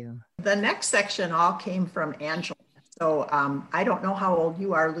 Thank you. The next section all came from Angela. So I don't know how old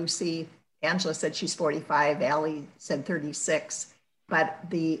you are, Lucy. Angela said she's 45, Allie said 36. But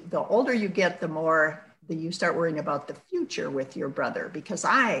the older you get, the more that you start worrying about the future with your brother, because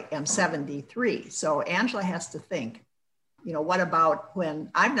I am 73. So Angela has to think, you know, what about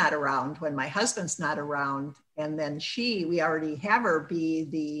when I'm not around, when my husband's not around? And then we already have her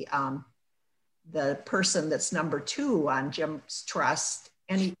be the person that's number 2 on Jim's trust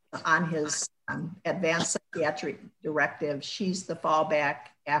and on his advanced psychiatric directive. She's the fallback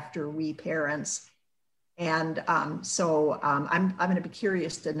after we parents. And so I'm going to be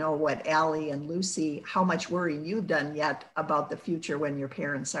curious to know what Allie and Lucy, how much worrying you've done yet about the future when your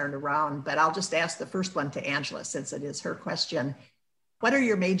parents aren't around. But I'll just ask the first one to Angela, since it is her question. What are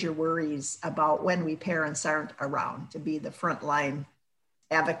your major worries about when we parents aren't around to be the frontline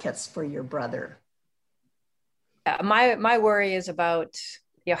advocates for your brother? My worry is about,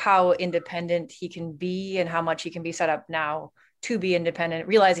 you know, how independent he can be and how much he can be set up now to be independent,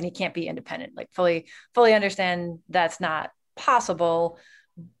 realizing he can't be independent, like fully understand that's not possible.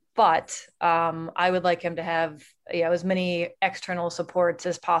 But I would like him to have, you know, as many external supports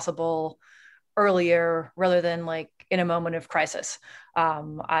as possible earlier, rather than like in a moment of crisis.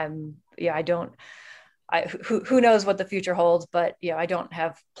 Who knows what the future holds, but you know, I don't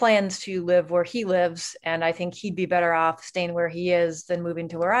have plans to live where he lives. And I think he'd be better off staying where he is than moving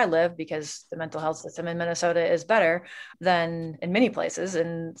to where I live, because the mental health system in Minnesota is better than in many places,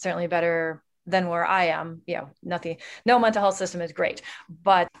 and certainly better than where I am. You know, no mental health system is great,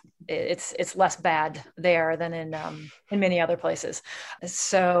 but it's less bad there than in many other places.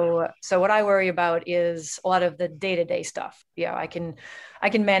 So what I worry about is a lot of the day-to-day stuff. You know, I can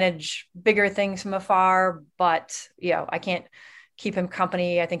manage bigger things from afar, but you know, I can't keep him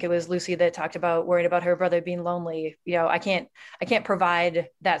company. I think it was Lucy that talked about worried about her brother being lonely. You know, I can't provide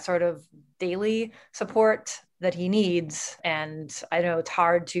that sort of daily support that he needs. And I know it's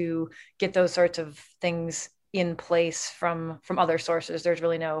hard to get those sorts of things in place from other sources. There's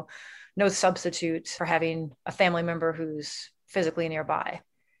really no substitute for having a family member who's physically nearby.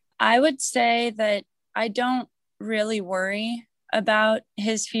 I would say that I don't really worry about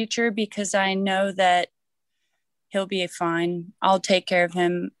his future, because I know that he'll be fine. I'll take care of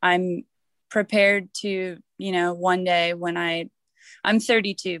him. I'm prepared to, you know, one day when I'm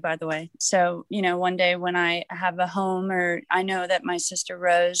 32, by the way. So, you know, one day when I have a home, or I know that my sister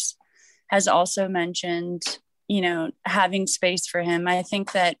Rose has also mentioned, you know, having space for him. I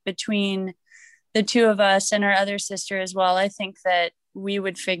think that between the two of us and our other sister as well, I think that we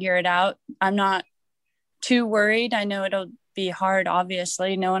would figure it out. I'm not too worried. I know it'll be hard,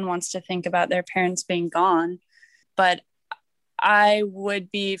 obviously. No one wants to think about their parents being gone, but I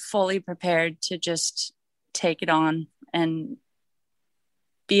would be fully prepared to just take it on and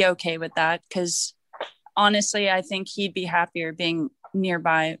be okay with that, because honestly, I think he'd be happier being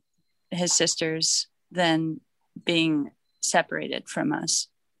nearby his sisters than being separated from us.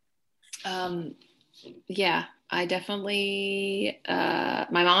 Yeah, I definitely, my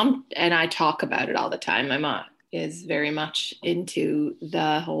mom and I talk about it all the time. My mom is very much into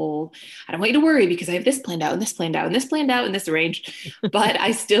the whole, I don't want you to worry because I have this planned out and this planned out and this planned out and this arranged, but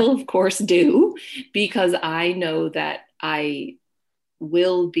I still, of course, do, because I know that I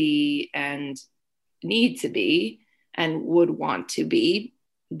will be and need to be and would want to be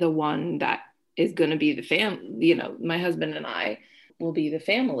the one that is going to be the family. You know, my husband and I will be the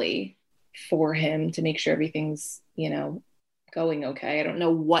family for him to make sure everything's, you know, going okay. I don't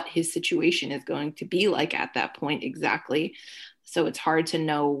know what his situation is going to be like at that point exactly. So it's hard to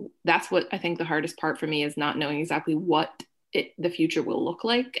know. That's what I think the hardest part for me is, not knowing exactly what the future will look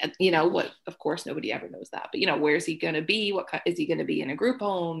like. You know, what, of course, nobody ever knows that, but you know, where's he going to be? Is he going to be in a group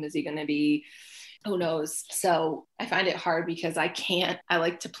home? Is he going to be, who knows? So I find it hard because I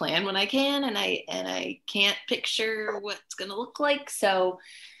like to plan when I can, and I can't picture what it's going to look like. So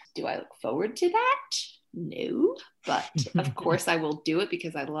do I look forward to that? No, but of course I will do it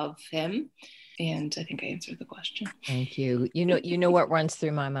because I love him. And I think I answered the question. Thank you. You know what runs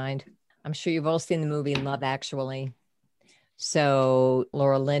through my mind? I'm sure you've all seen the movie Love Actually. So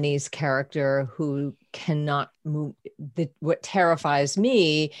Laura Linney's character, who cannot move, what terrifies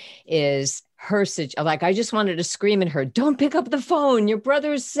me is her, like, I just wanted to scream at her, don't pick up the phone. Your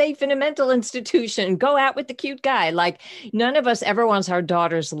brother is safe in a mental institution. Go out with the cute guy. Like, none of us ever wants our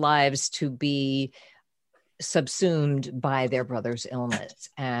daughters' lives to be subsumed by their brother's illness.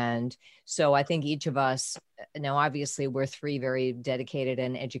 And so I think each of us, now obviously we're three very dedicated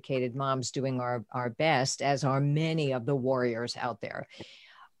and educated moms doing our best, as are many of the warriors out there.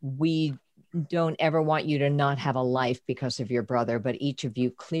 We don't ever want you to not have a life because of your brother, but each of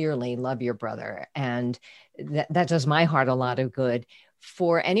you clearly love your brother. And that does my heart a lot of good.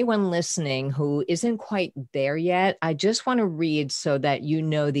 For anyone listening who isn't quite there yet, I just want to read so that you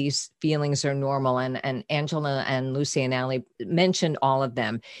know these feelings are normal. And Angela and Lucy and Allie mentioned all of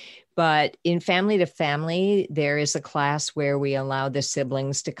them. But in Family to Family, there is a class where we allow the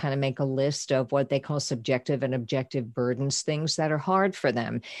siblings to kind of make a list of what they call subjective and objective burdens, things that are hard for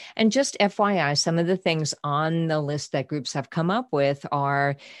them. And just FYI, some of the things on the list that groups have come up with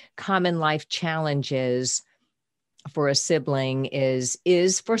are common life challenges for a sibling is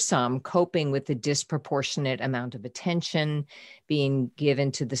for some coping with the disproportionate amount of attention being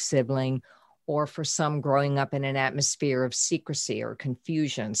given to the sibling, or for some growing up in an atmosphere of secrecy or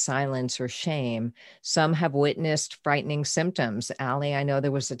confusion, silence or shame. Some have witnessed frightening symptoms. Allie, I know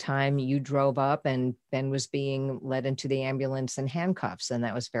there was a time you drove up and Ben was being led into the ambulance in handcuffs, and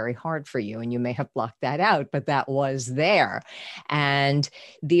that was very hard for you. And you may have blocked that out, but that was there. And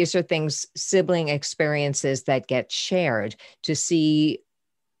these are things, sibling experiences that get shared. To see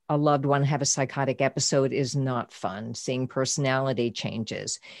a loved one have a psychotic episode is not fun. Seeing personality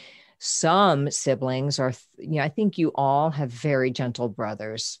changes. Some siblings are, I think you all have very gentle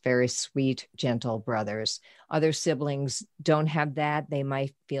brothers, very sweet, gentle brothers. Other siblings don't have that. They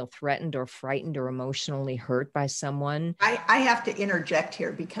might feel threatened or frightened or emotionally hurt by someone. I have to interject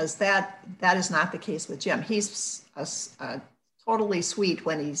here because that is not the case with Jim. He's totally sweet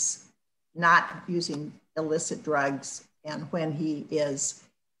when he's not using illicit drugs and when he is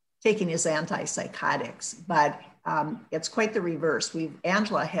taking his antipsychotics, but it's quite the reverse.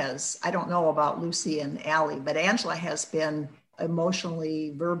 Angela has, I don't know about Lucy and Allie, but Angela has been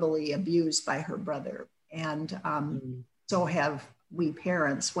emotionally, verbally abused by her brother. And so have we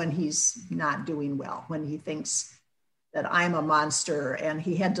parents when he's not doing well, when he thinks that I'm a monster, and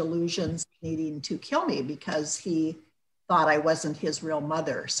he had delusions needing to kill me because he thought I wasn't his real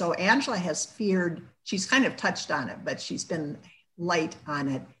mother. So Angela has feared, she's kind of touched on it, but she's been light on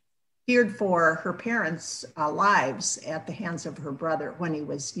it, feared for her parents' lives at the hands of her brother when he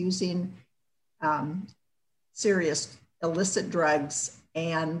was using serious illicit drugs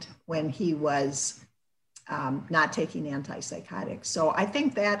and when he was not taking antipsychotics. So I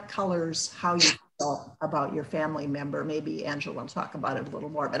think that colors how you feel about your family member. Maybe Angela will talk about it a little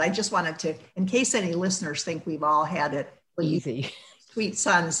more, but I just wanted to, in case any listeners think we've all had it. Easy. Sweet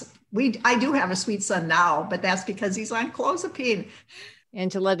sons. I do have a sweet son now, but that's because he's on clozapine.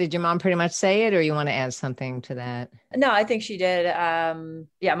 Angela, did your mom pretty much say it, or you want to add something to that? No, I think she did.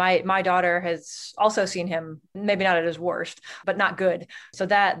 My daughter has also seen him, maybe not at his worst, but not good. So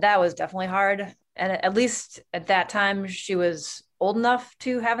that was definitely hard. And at least at that time, she was old enough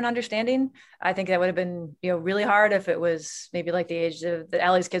to have an understanding. I think that would have been, really hard if it was maybe like the age that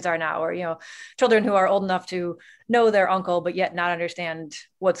Allie's kids are now, or, children who are old enough to know their uncle, but yet not understand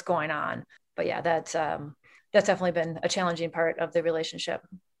what's going on. But yeah, that's definitely been a challenging part of the relationship.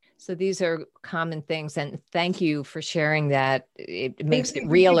 So these are common things. And thank you for sharing that. It makes it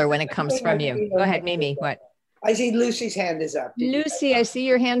realer when it comes from you. Go ahead, Mimi. What? I see Lucy's hand is up. Lucy, I see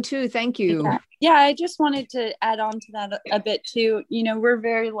your hand too. Thank you. Yeah, I just wanted to add on to that a bit too. We're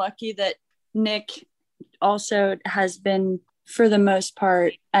very lucky that Nick also has been, for the most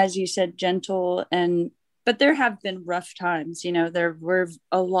part, as you said, gentle, but there have been rough times. There were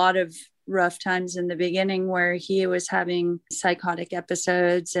a lot of rough times in the beginning where he was having psychotic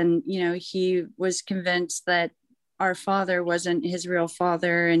episodes, and he was convinced that our father wasn't his real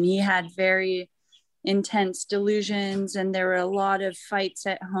father, and he had very intense delusions, and there were a lot of fights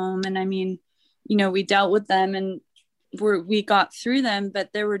at home. And I mean, we dealt with them and we got through them, but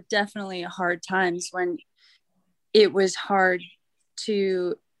there were definitely hard times when it was hard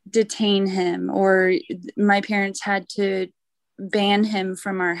to detain him, or my parents had to ban him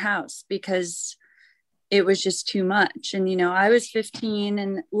from our house because it was just too much. And, I was 15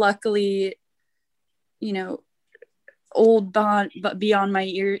 and luckily, old but beyond my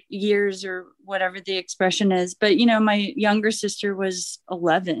years or whatever the expression is. But, my younger sister was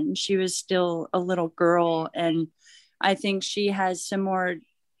 11. She was still a little girl. And I think she has some more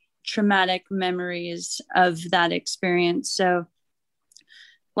traumatic memories of that experience. So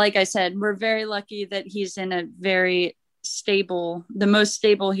like I said, we're very lucky that he's in a very stable, the most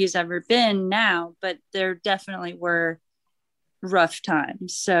stable he's ever been now, but there definitely were rough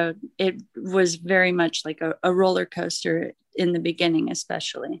times. So it was very much like a roller coaster in the beginning,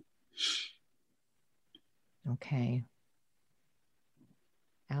 especially. Okay.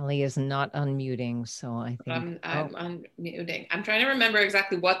 Allie is not unmuting, so I think I'm unmuting. I'm trying to remember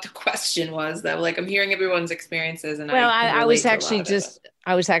exactly what the question was, though. Like, I'm hearing everyone's experiences, and I was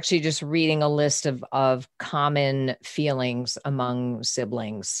actually just reading a list of common feelings among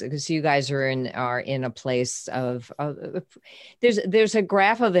siblings, because you guys are in a place of there's a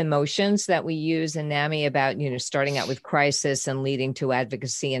graph of emotions that we use in NAMI about starting out with crisis and leading to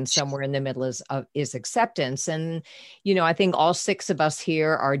advocacy, and somewhere in the middle is acceptance. And I think all 6 of us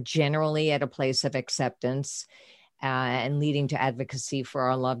here are generally at a place of acceptance and leading to advocacy for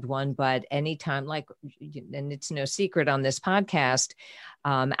our loved one. But anytime, and it's no secret on this podcast,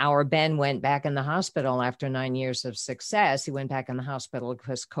 our Ben went back in the hospital after 9 years of success. He went back in the hospital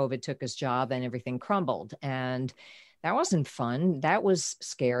because COVID took his job and everything crumbled. And that wasn't fun. That was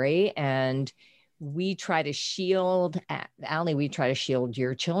scary. And we try to shield, Allie, we try to shield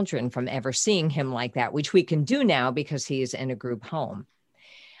your children from ever seeing him like that, which we can do now because he's in a group home.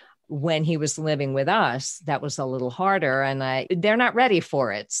 When he was living with us, that was a little harder, and they're not ready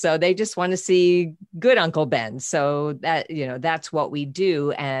for it. So they just want to see good Uncle Ben. So that, that's what we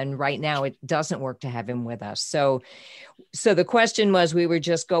do. And right now it doesn't work to have him with us. So the question was, we were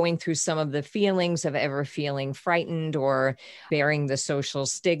just going through some of the feelings of ever feeling frightened or bearing the social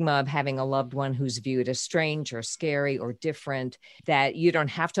stigma of having a loved one who's viewed as strange or scary or different, that you don't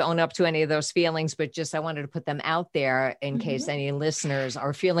have to own up to any of those feelings, but just, I wanted to put them out there in case any listeners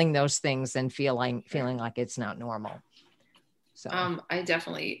are feeling those things and feeling like it's not normal. So I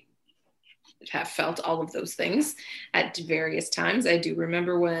definitely have felt all of those things at various times. I do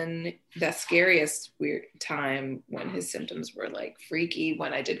remember when the scariest weird time when his symptoms were like freaky,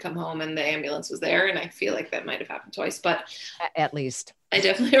 when I did come home and the ambulance was there, and I feel like that might have happened twice, but at least I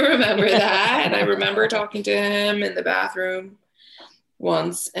definitely remember that. And I remember talking to him in the bathroom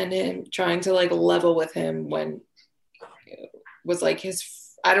once and him trying to level with him when it was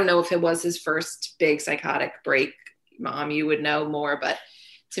I don't know if it was his first big psychotic break. Mom, you would know more, but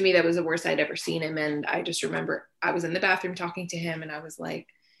to me, that was the worst I'd ever seen him. And I just remember I was in the bathroom talking to him, and I was like,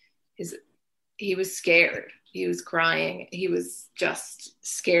 he was scared. He was crying. He was just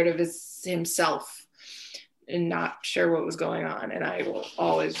scared of himself and not sure what was going on. And I will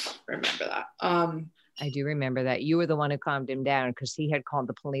always remember that. I do remember that. You were the one who calmed him down because he had called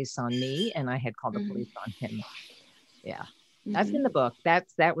the police on me and I had called the police on him. Yeah. That's in the book.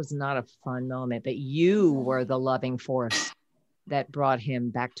 That was not a fun moment, but you were the loving force that brought him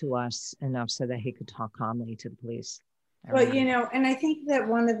back to us enough so that he could talk calmly to the police. Well, and I think that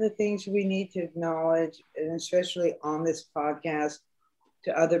one of the things we need to acknowledge, and especially on this podcast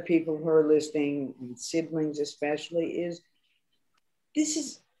to other people who are listening, siblings especially, is this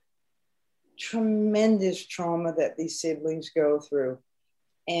is tremendous trauma that these siblings go through.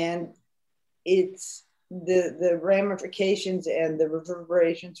 And it's the ramifications and the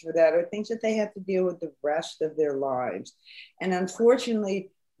reverberations for that are things that they have to deal with the rest of their lives. And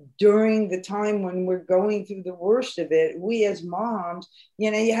unfortunately, during the time when we're going through the worst of it, we as moms,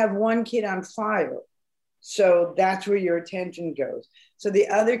 you have one kid on fire. So that's where your attention goes. So the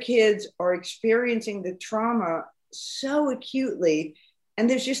other kids are experiencing the trauma so acutely, and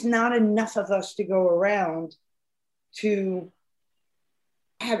there's just not enough of us to go around to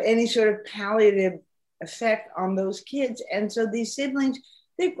have any sort of palliative effect on those kids. And so these siblings,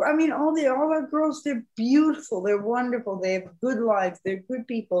 all our girls, they're beautiful, they're wonderful, they have good lives, they're good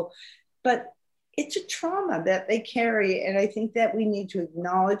people, but it's a trauma that they carry. And I think that we need to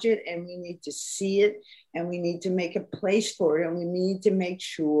acknowledge it, and we need to see it, and we need to make a place for it, and we need to make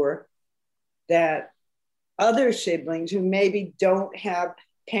sure that other siblings who maybe don't have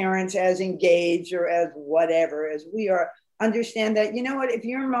parents as engaged or as whatever as we are, understand that, if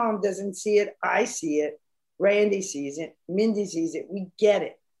your mom doesn't see it, I see it, Randy sees it, Mindy sees it, we get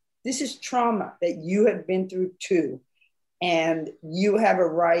it. This is trauma that you have been through too. And you have a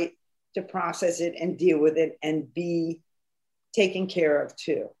right to process it and deal with it and be taken care of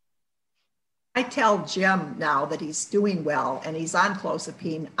too. I tell Jim now that he's doing well and he's on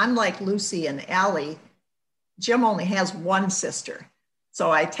clozapine. Unlike Lucy and Allie, Jim only has one sister.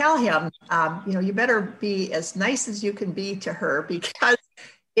 So I tell him, you better be as nice as you can be to her, because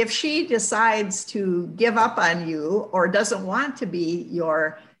if she decides to give up on you or doesn't want to be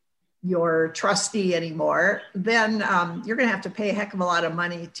your trustee anymore, then you're going to have to pay a heck of a lot of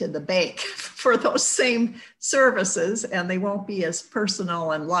money to the bank for those same services, and they won't be as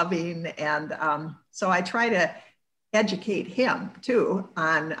personal and loving. And so I try to educate him too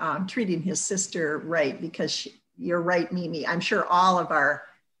on treating his sister right, because you're right, Mimi. I'm sure all of our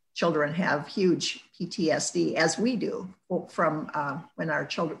children have huge PTSD, as we do, from when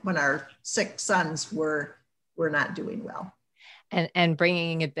our 6 sons were not doing well. And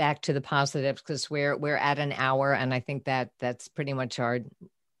bringing it back to the positives, because we're at an hour, and I think that's pretty much our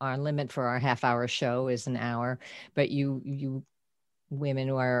limit for our half-hour show is an hour. But you women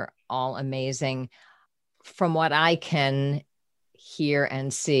who are all amazing, from what I can hear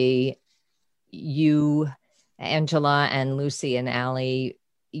and see, you, Angela and Lucy and Allie,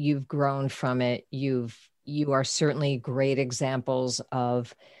 you've grown from it. You are certainly great examples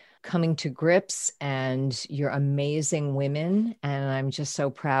of coming to grips, and you're amazing women. And I'm just so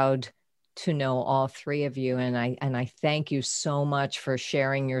proud to know all 3 of you. And I thank you so much for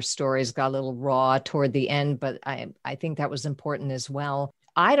sharing your stories. Got a little raw toward the end, but I think that was important as well.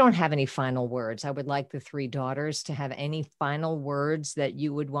 I don't have any final words. I would like the 3 daughters to have any final words that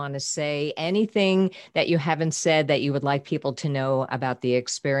you would want to say, anything that you haven't said that you would like people to know about the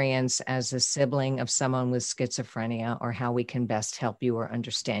experience as a sibling of someone with schizophrenia, or how we can best help you or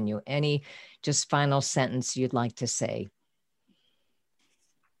understand you. Any just final sentence you'd like to say?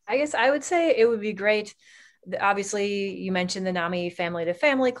 I guess I would say it would be great. Obviously, you mentioned the NAMI family to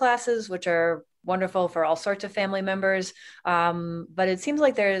family classes, which are wonderful for all sorts of family members. But it seems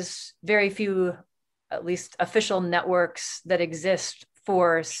like there's very few, at least official networks that exist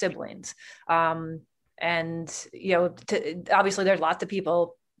for siblings. And, obviously there's lots of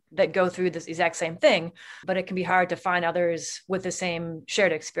people that go through this exact same thing, but it can be hard to find others with the same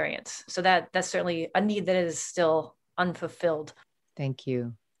shared experience. So that's certainly a need that is still unfulfilled. Thank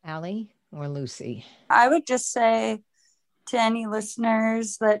you. Allie or Lucy? I would just say to any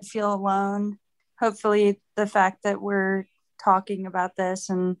listeners that feel alone, hopefully the fact that we're talking about this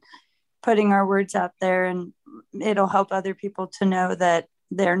and putting our words out there, and it'll help other people to know that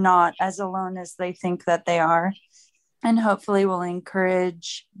they're not as alone as they think that they are. And hopefully will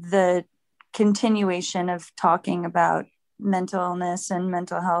encourage the continuation of talking about mental illness and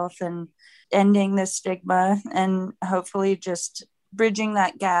mental health and ending the stigma, and hopefully just bridging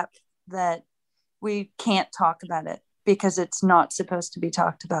that gap that we can't talk about it because it's not supposed to be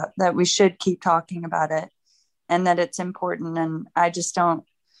talked about, that we should keep talking about it and that it's important. And I just don't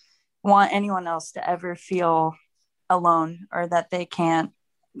want anyone else to ever feel alone or that they can't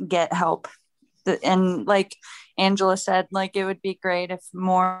get help. And like Angela said, like, it would be great if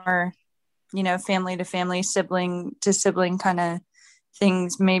more, family to family, sibling to sibling kind of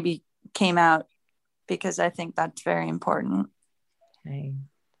things maybe came out, because I think that's very important. Okay.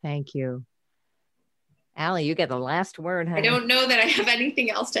 Thank you. Allie, you get the last word, honey. I don't know that I have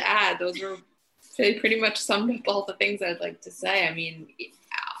anything else to add. They pretty much summed up all the things I'd like to say. I mean,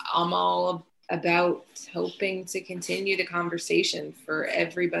 I'm all about hoping to continue the conversation for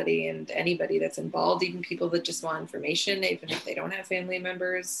everybody and anybody that's involved, even people that just want information, even if they don't have family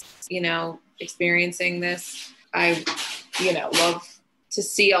members, experiencing this. I, love to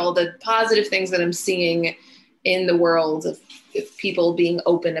see all the positive things that I'm seeing in the world of people being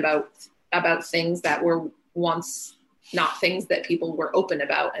open about things that were once not things that people were open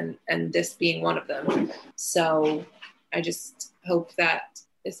about, and this being one of them. So I just hope that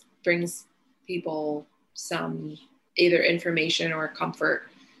this brings people some either information or comfort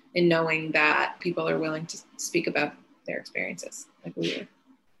in knowing that people are willing to speak about their experiences like we are.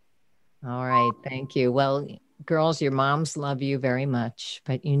 All right. Thank you. Well, girls, your moms love you very much,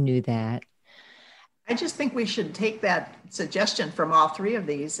 but you knew that. I just think we should take that suggestion from all 3 of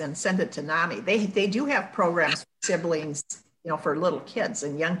these and send it to NAMI. They do have programs for siblings, for little kids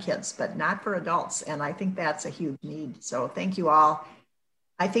and young kids, but not for adults. And I think that's a huge need. So thank you all.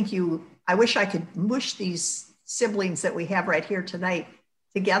 I wish I could mush these siblings that we have right here tonight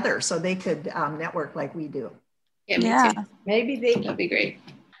together so they could network like we do. Yeah. Too. Maybe that'd be great.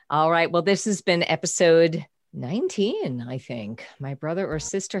 All right. Well, this has been episode 19, I think. My brother or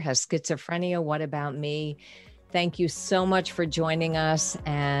sister has schizophrenia. What about me? Thank you so much for joining us,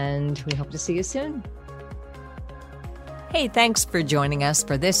 and we hope to see you soon. Hey, thanks for joining us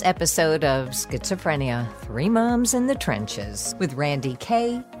for this episode of Schizophrenia, 3 Moms in the Trenches with Randy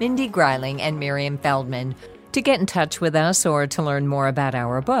Kay, Mindy Greiling, and Miriam Feldman. To get in touch with us or to learn more about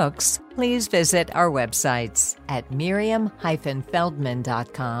our books, please visit our websites at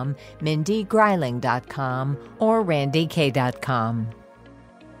miriam-feldman.com, mindygreiling.com, or randyk.com.